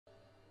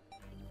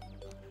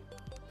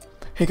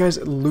Hey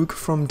guys, Luke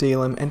from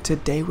DLM, and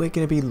today we're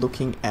going to be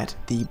looking at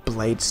the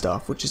Blade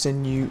Staff, which is a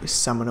new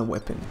summoner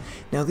weapon.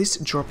 Now this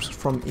drops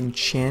from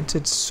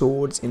Enchanted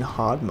Swords in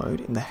hard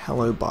mode in the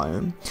Hello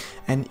biome,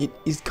 and it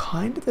is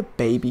kind of the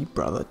baby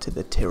brother to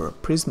the Terra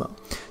Prisma.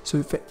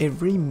 So for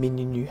every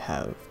minion you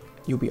have,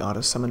 you'll be able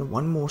to summon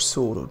one more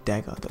sword or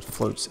dagger that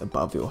floats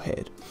above your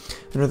head.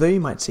 And although you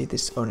might see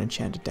this, or an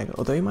enchanted dagger,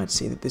 although you might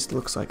see that this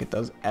looks like it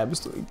does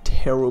absolutely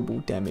terrible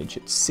damage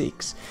at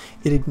 6,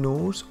 it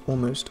ignores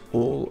almost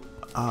all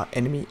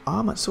enemy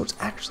armor, so it's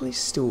actually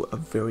still a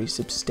very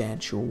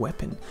substantial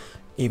weapon,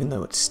 even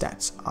though its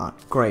stats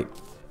aren't great.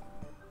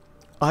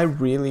 I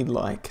really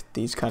like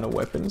these kind of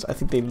weapons. I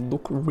think they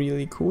look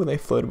really cool. They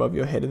float above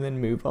your head and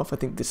then move off. I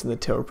think this and the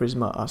Terra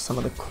Prisma are some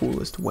of the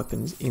coolest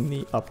weapons in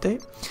the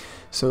update.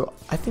 So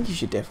I think you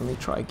should definitely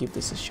try give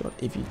this a shot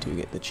if you do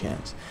get the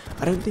chance.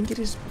 I don't think it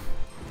is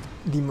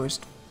the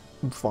most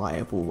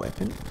viable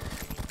weapon,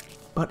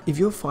 but if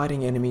you're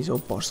fighting enemies or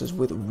bosses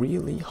with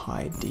really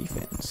high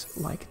defense,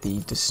 like the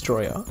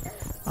Destroyer,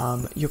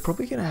 you're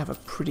probably going to have a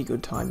pretty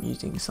good time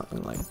using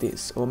something like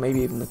this, or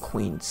maybe even the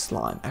Queen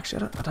Slime.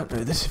 Actually, I don't know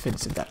the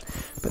defense of that,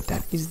 but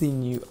that is the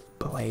new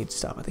Blade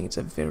Staff. I think it's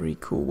a very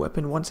cool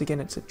weapon. Once again,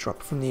 it's a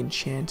drop from the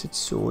Enchanted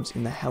Swords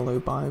in the Hello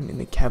biome in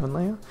the Cavern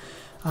layer.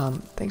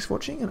 Thanks for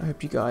watching, and I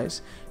hope you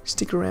guys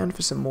stick around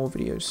for some more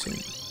videos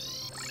soon.